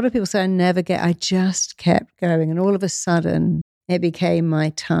 And a lot of people say, I just kept going. And all of a sudden, it became my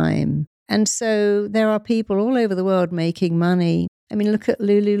time. And so there are people all over the world making money. I mean, look at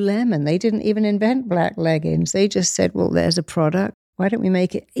Lululemon. They didn't even invent black leggings. They just said, well, there's a product. Why don't we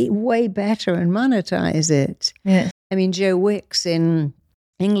make it way better and monetize it? I mean, Joe Wicks in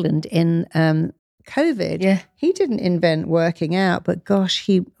England in COVID, he didn't invent working out, but gosh,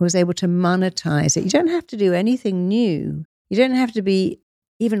 he was able to monetize it. You don't have to do anything new. You don't have to be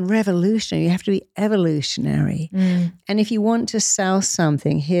even revolutionary. You have to be evolutionary. And if you want to sell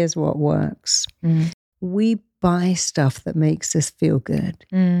something, here's what works. We buy stuff that makes us feel good.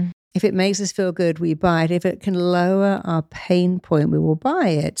 If it makes us feel good, we buy it. If it can lower our pain point, we will buy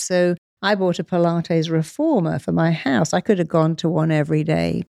it. So I bought a Pilates reformer for my house. I could have gone to one every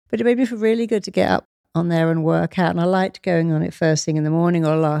day, but it made me feel really good to get up on there and work out. And I liked going on it first thing in the morning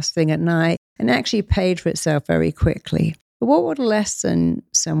or last thing at night, and actually paid for itself very quickly. But what would lessen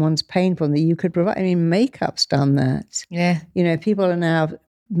someone's pain point that you could provide? I mean, makeup's done that. Yeah. You know, people are now,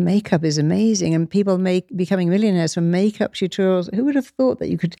 makeup is amazing, and people becoming millionaires from makeup tutorials. Who would have thought that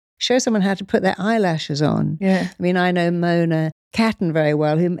you could show someone how to put their eyelashes on? Yeah. I mean, I know Mona Catton very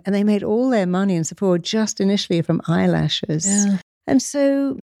well, and they made all their money in Sephora just initially from eyelashes. Yeah. And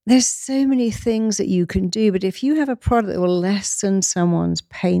so there's so many things that you can do, but if you have a product that will lessen someone's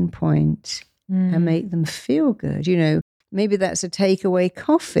pain point and make them feel good, you know, maybe that's a takeaway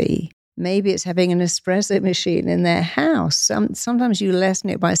coffee. Maybe it's having an espresso machine in their house. Sometimes you lessen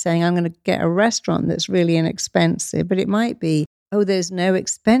it by saying, I'm going to get a restaurant that's really inexpensive, but it might be, oh, there's no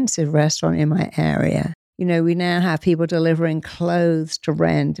expensive restaurant in my area. You know, we now have people delivering clothes to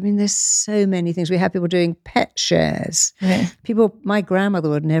rent. I mean, there's so many things. We have people doing pet shares. Yeah. My grandmother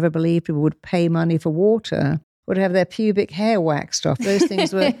would never believe people would pay money for water, would have their pubic hair waxed off. Those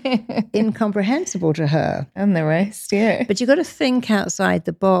things were incomprehensible to her. And the rest, yeah. But you've got to think outside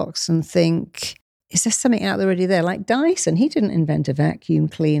the box and think, is there something out there already there? Like Dyson, he didn't invent a vacuum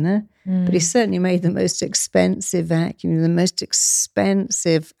cleaner, but he certainly made the most expensive vacuum, the most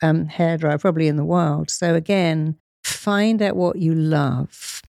expensive hairdryer probably in the world. So again, find out what you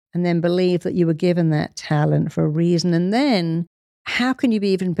love and then believe that you were given that talent for a reason. And then how can you be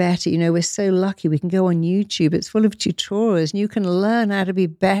even better? You know, we're so lucky. We can go on YouTube. It's full of tutorials and you can learn how to be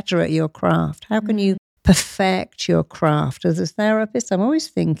better at your craft. How can you perfect your craft? As a therapist, I'm always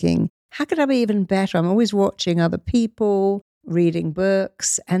thinking, how could I be even better? I'm always watching other people, reading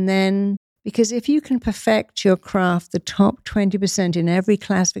books. And then, because if you can perfect your craft, the top 20% in every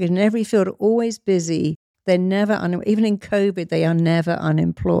classification, in every field, are always busy. They're never, even in COVID, they are never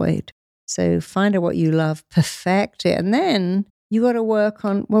unemployed. So find out what you love, perfect it. And then you got to work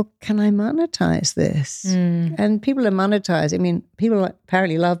on, well, can I monetize this? And people are monetizing. I mean, people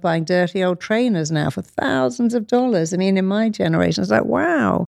apparently love buying dirty old trainers now for thousands of dollars. I mean, in my generation, it's like,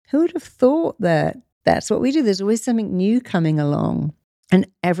 wow, who would have thought that that's what we do? There's always something new coming along. And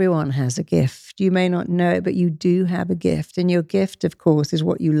everyone has a gift. You may not know it, but you do have a gift. And your gift, of course, is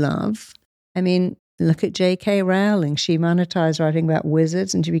what you love. I mean, look at J.K. Rowling. She monetized writing about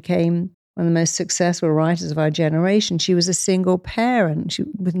wizards and she became one of the most successful writers of our generation. She was a single parent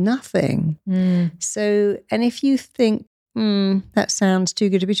with nothing. So, and if you think, that sounds too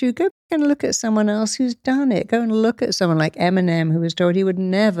good to be true, go and look at someone else who's done it. Go and look at someone like Eminem, who was told he would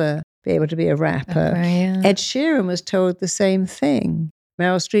never be able to be a rapper. Yeah. Ed Sheeran was told the same thing.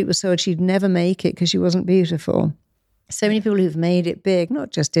 Meryl Streep was told she'd never make it because she wasn't beautiful. So many people who've made it big,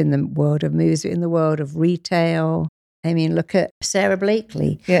 not just in the world of movies, but in the world of retail. I mean, look at Sarah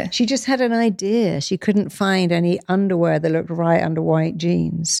Blakely. Yeah. She just had an idea. She couldn't find any underwear that looked right under white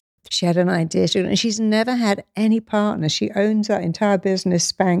jeans. She had an idea. And she's never had any partner. She owns that entire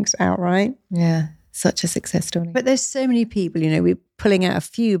business, Spanx, outright. Yeah. Such a success story. But there's so many people, you know, we're pulling out a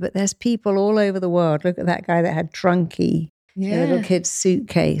few, but there's people all over the world. Look at that guy that had Trunky, the little kid's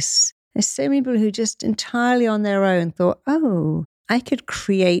suitcase. There's so many people who just entirely on their own thought, oh, I could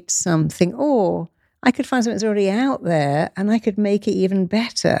create something, or I could find something that's already out there and I could make it even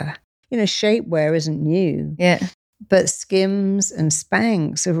better. You know, shapewear isn't new. Yeah. But Skims and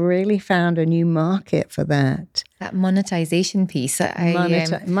Spanx have really found a new market for that. That monetization piece.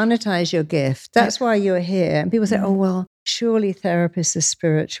 Monetize your gift. That's why you're here. And people say, oh, well, surely therapists are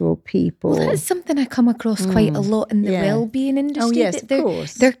spiritual people. Well, that's something I come across quite a lot in the well-being industry. Oh, yes, of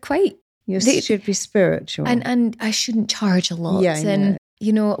course. They're quite... They should be spiritual. And I shouldn't charge a lot. Yeah, and,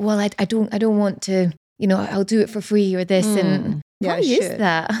 you know, well, I don't want to, you know, I'll do it for free or this. And why is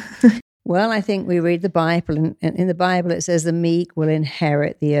that? Well, I think we read the Bible, and in the Bible it says the meek will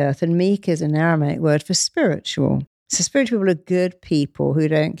inherit the earth. And meek is an Aramaic word for spiritual. So spiritual people are good people who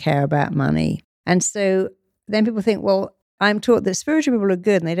don't care about money. And so then people think, well, I'm taught that spiritual people are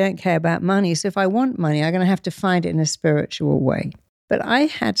good and they don't care about money. So if I want money, I'm going to have to find it in a spiritual way. But I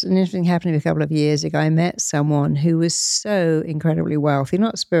had an interesting happening a couple of years ago. I met someone who was so incredibly wealthy,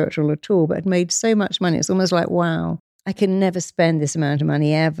 not spiritual at all, but had made so much money. It's almost like, wow, I can never spend this amount of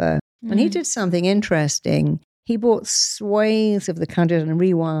money ever. And he did something interesting. He bought swathes of the country and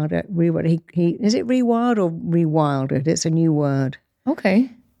rewilded it. Is it rewild or rewilded? It's a new word. Okay.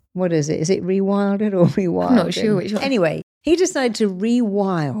 What is it? Is it rewilded or rewilded? I'm not sure which one. Anyway, he decided to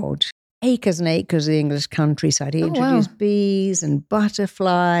rewild acres and acres of the English countryside. He introduced bees and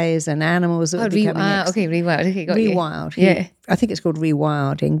butterflies and animals that were becoming rewild. Okay, got rewild. You. I think it's called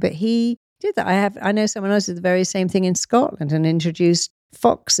rewilding, but he did that. I know someone else did the very same thing in Scotland and introduced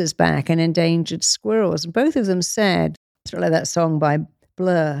foxes back and endangered squirrels. And both of them said, sort of like that song by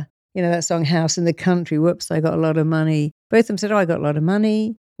Blur, that song House in the Country, whoops, I got a lot of money. Both of them said, I got a lot of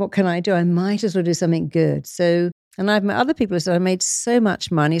money. What can I do? I might as well do something good. And I've met other people who said, I made so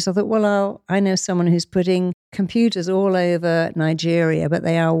much money. So I thought, I know someone who's putting computers all over Nigeria, but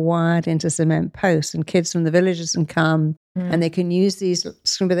they are wired into cement posts, and kids from the villages can come and they can use these,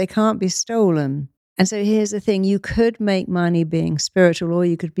 but they can't be stolen. And so here's the thing, you could make money being spiritual, or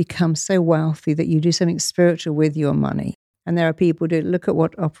you could become so wealthy that you do something spiritual with your money. And there are people who look at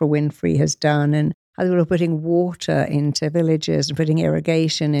what Oprah Winfrey has done, and other people are putting water into villages and putting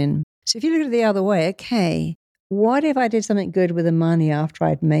irrigation in. So if you look at it the other way, okay, what if I did something good with the money after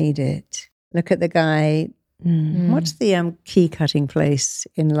I'd made it? Look at the guy, what's the key cutting place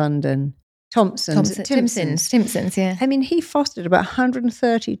in London? Timpsons, yeah. I mean, he fostered about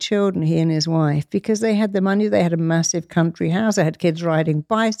 130 children, he and his wife, because they had the money. They had a massive country house. They had kids riding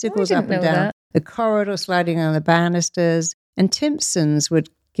bicycles up and down the corridor, sliding down the banisters. And Timpsons would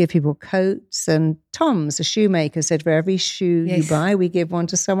give people coats. And Tom's, a shoemaker, said, for every shoe you buy, we give one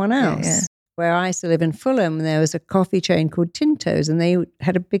to someone else. Yeah. Where I used to live in Fulham, there was a coffee chain called Tinto's, and they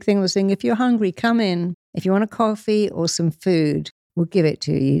had a big thing that was saying, if you're hungry, come in. If you want a coffee or some food, we'll give it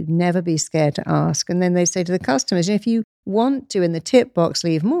to you. Never be scared to ask. And then they say to the customers, if you want to, in the tip box,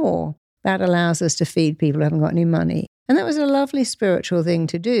 leave more. That allows us to feed people who haven't got any money. And that was a lovely spiritual thing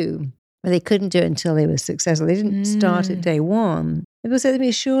to do. But they couldn't do it until they were successful. They didn't start at day one. People said to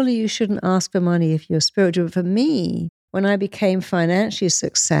me, surely you shouldn't ask for money if you're spiritual. But for me, when I became financially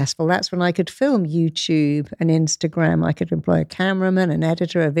successful, that's when I could film YouTube and Instagram. I could employ a cameraman, an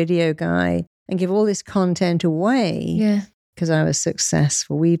editor, a video guy, and give all this content away. Yeah. Because I was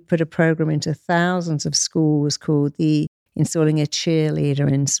successful. We put a program into thousands of schools called the Installing a Cheerleader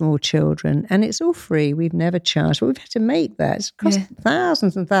in Small Children. And it's all free. We've never charged. But we've had to make that. It's cost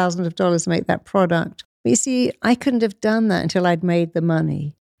thousands and thousands of dollars to make that product. But you see, I couldn't have done that until I'd made the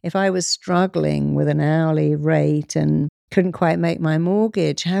money. If I was struggling with an hourly rate and couldn't quite make my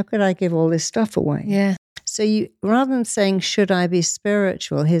mortgage, how could I give all this stuff away? Yeah. So rather than saying, should I be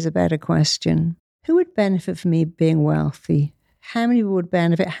spiritual? Here's a better question. Who would benefit from me being wealthy? How many people would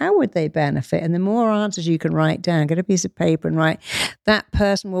benefit? How would they benefit? And the more answers you can write down, get a piece of paper and write, that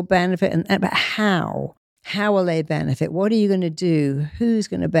person will benefit. But how? How will they benefit? What are you going to do? Who's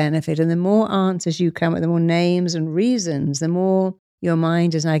going to benefit? And the more answers you come with, the more names and reasons, the more your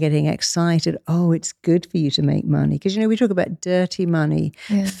mind is now getting excited. Oh, it's good for you to make money. Because, we talk about dirty money,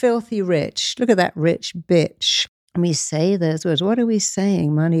 filthy rich. Look at that rich bitch. And we say those words. What are we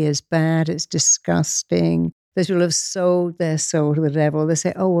saying? Money is bad. It's disgusting. Those people have sold their soul to the devil. They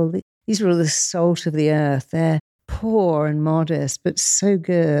say, oh, well, these people are the salt of the earth. They're poor and modest, but so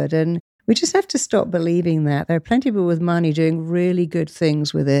good. And we just have to stop believing that. There are plenty of people with money doing really good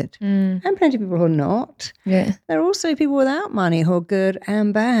things with it. And plenty of people who are not. Yeah. There are also people without money who are good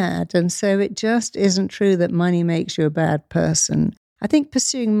and bad. And so it just isn't true that money makes you a bad person. I think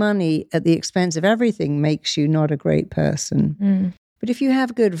pursuing money at the expense of everything makes you not a great person. But if you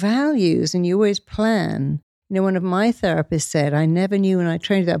have good values and you always plan, one of my therapists said, I never knew when I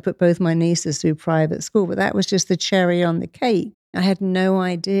trained that I put both my nieces through private school, but that was just the cherry on the cake. I had no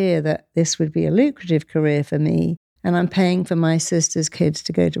idea that this would be a lucrative career for me. And I'm paying for my sister's kids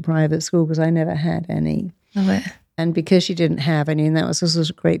to go to private school because I never had any. Love it. And because she didn't have any, and that was also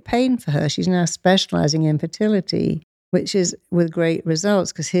a great pain for her, she's now specializing in fertility, which is with great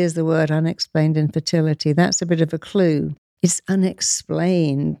results, because here's the word unexplained infertility. That's a bit of a clue. It's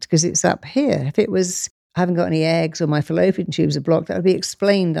unexplained because it's up here. If it was, I haven't got any eggs or my fallopian tubes are blocked, that would be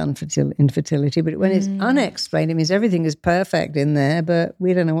explained infertility. But when it's unexplained, it means everything is perfect in there, but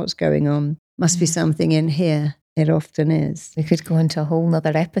we don't know what's going on. Must be something in here. It often is. We could go into a whole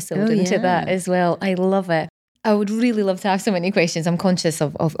nother episode into that as well. I love it. I would really love to have so many questions. I'm conscious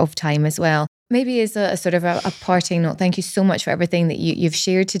of time as well. Maybe as a sort of a parting note, thank you so much for everything that you've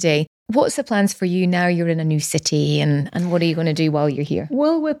shared today. What's the plans for you now you're in a new city, and what are you going to do while you're here?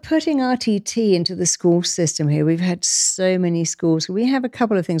 Well, we're putting RTT into the school system here. We've had so many schools. We have a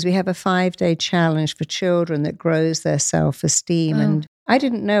couple of things. We have a 5-day challenge for children that grows their self-esteem. And I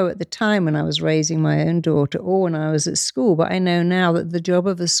didn't know at the time when I was raising my own daughter or when I was at school, but I know now that the job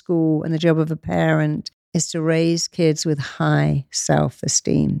of a school and the job of a parent is to raise kids with high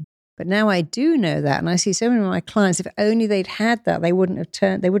self-esteem. But now I do know that, and I see so many of my clients, if only they'd had that, they wouldn't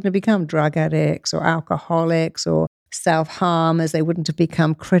have become drug addicts or alcoholics or self-harmers. They wouldn't have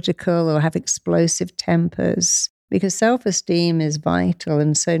become critical or have explosive tempers, because self-esteem is vital.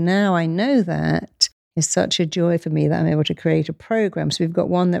 And so now I know that is such a joy for me that I'm able to create a program. So we've got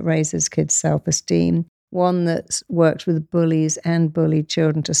one that raises kids' self-esteem, one that works with bullies and bullied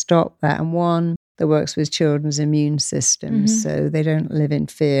children to stop that, and one that works with children's immune systems so they don't live in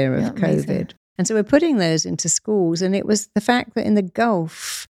fear of COVID. Amazing. And so we're putting those into schools. And it was the fact that in the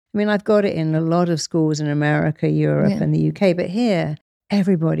Gulf, I mean, I've got it in a lot of schools in America, Europe, and the UK, but here,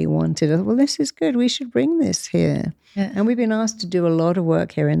 everybody wanted it. Well, this is good. We should bring this here. Yeah. And we've been asked to do a lot of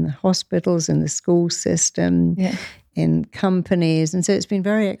work here in the hospitals, in the school system, in companies. And so it's been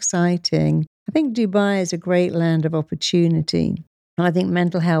very exciting. I think Dubai is a great land of opportunity. And I think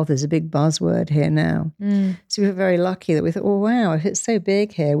mental health is a big buzzword here now. So we're very lucky that we thought, oh, wow, if it's so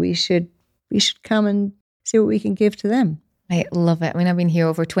big here, we should come and see what we can give to them. I love it. I mean, I've been here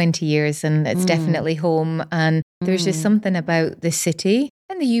over 20 years and it's definitely home. And there's just something about the city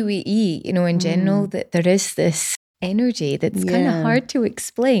and the UAE, you know, in general, that there is this energy that's kind of hard to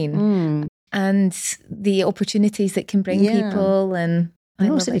explain. And the opportunities that can bring people. And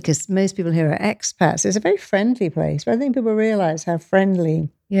also because most people here are expats. It's a very friendly place. But I think people realize how friendly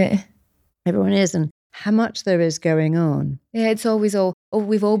everyone is and how much there is going on. Yeah, it's always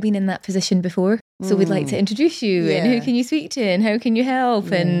we've all been in that position before. So we'd like to introduce you and who can you speak to and how can you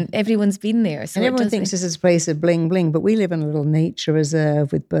help? And everyone's been there. So and everyone thinks this is a place of bling bling, but we live in a little nature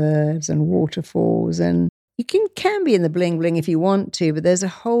reserve with birds and waterfalls, and you can be in the bling bling if you want to, but there's a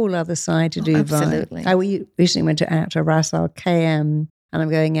whole other side to Dubai. Absolutely. I recently went out to Ras Al Khaimah, and I'm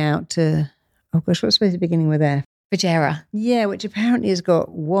going out to, what's supposed to be beginning with F? Fujairah. Yeah, which apparently has got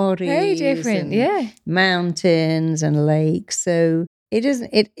wadis. Very different, mountains and lakes. So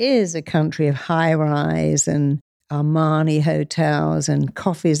it is a country of high-rise and Armani hotels and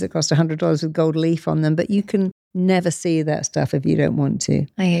coffees that cost $100 with gold leaf on them, but you can never see that stuff if you don't want to.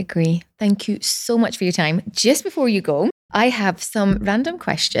 I agree. Thank you so much for your time. Just before you go, I have some random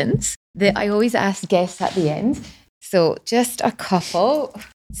questions that I always ask guests at the end. So just a couple.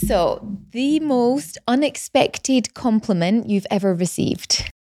 So the most unexpected compliment you've ever received?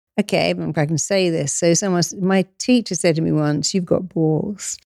 Okay, I can say this. So my teacher said to me once, "You've got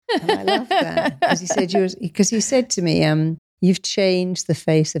balls." And I love that because he said to me, "You've changed the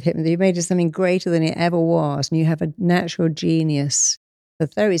face of hypnosis. You've made it something greater than it ever was, and you have a natural genius for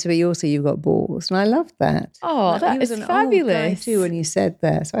therapy. But you've got balls." And I love that. Oh, that is fabulous! Old guy too, when you said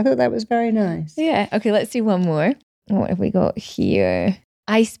that, so I thought that was very nice. Yeah. Okay, let's do one more. What have we got here?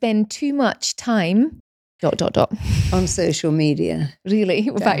 I spend too much time ... on social media. Really?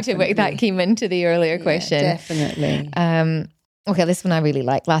 Definitely. Back to what that came into the earlier question. Definitely. Okay, this one I really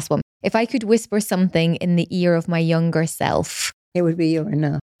like. Last one. If I could whisper something in the ear of my younger self, it would be you're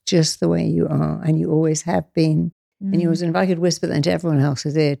enough, just the way you are, and you always have been. And if I could whisper that into everyone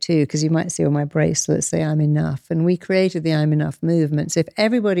else's ear too, because you might see on my bracelets say I'm enough. And we created the I'm enough movement. So if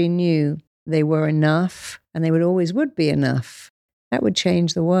everybody knew they were enough and they would be enough, that would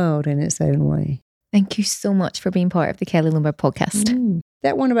change the world in its own way. Thank you so much for being part of the Kelly Lumber podcast.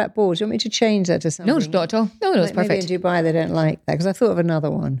 That one about balls, do you want me to change that to something? No, not at all. No, it's perfect. Maybe in Dubai they don't like that, because I thought of another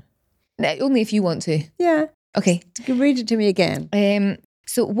one. Only if you want to. Yeah. Okay. Read it to me again.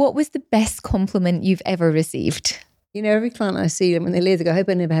 So what was the best compliment you've ever received? You know, every client I see, when they leave, they go, "I hope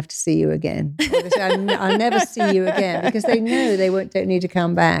I never have to see you again." I'll never see you again, because they know they don't need to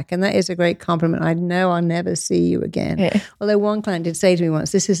come back. And that is a great compliment. I know I'll never see you again. Yeah. Although one client did say to me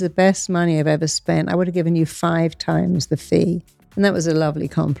once, "This is the best money I've ever spent. I would have given you 5 times the fee." And that was a lovely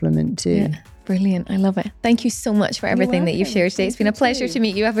compliment too. Yeah. Brilliant. I love it. Thank you so much for everything that you've shared today. It's been a pleasure to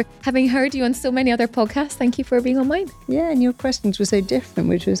meet you. Having heard you on so many other podcasts, thank you for being on mine. Yeah, and your questions were so different,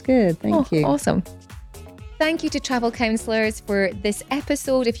 which was good. Thank you. Awesome. Thank you to Travel Counsellors for this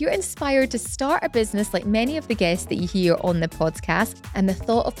episode. If you're inspired to start a business like many of the guests that you hear on the podcast, and the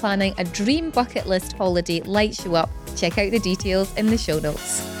thought of planning a dream bucket list holiday lights you up, check out the details in the show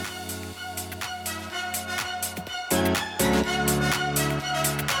notes.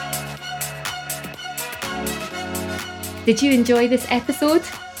 Did you enjoy this episode?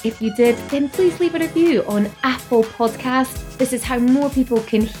 If you did, then please leave a review on Apple Podcasts. This is how more people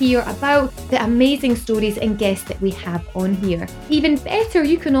can hear about the amazing stories and guests that we have on here. Even better,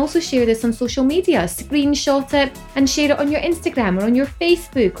 you can also share this on social media. Screenshot it and share it on your Instagram or on your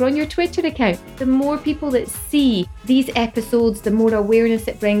Facebook or on your Twitter account. The more people that see these episodes, the more awareness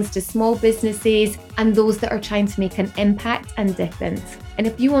it brings to small businesses and those that are trying to make an impact and difference. And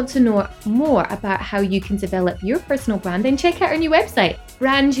if you want to know more about how you can develop your personal brand, then check out our new website,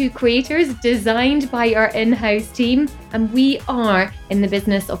 Brand New Creators, designed by our in-house team. And we are in the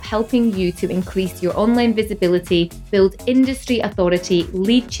business of helping you to increase your online visibility, build industry authority,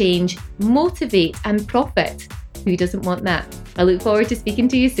 lead change, motivate, and profit. Who doesn't want that? I look forward to speaking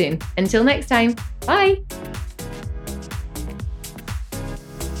to you soon. Until next time, bye.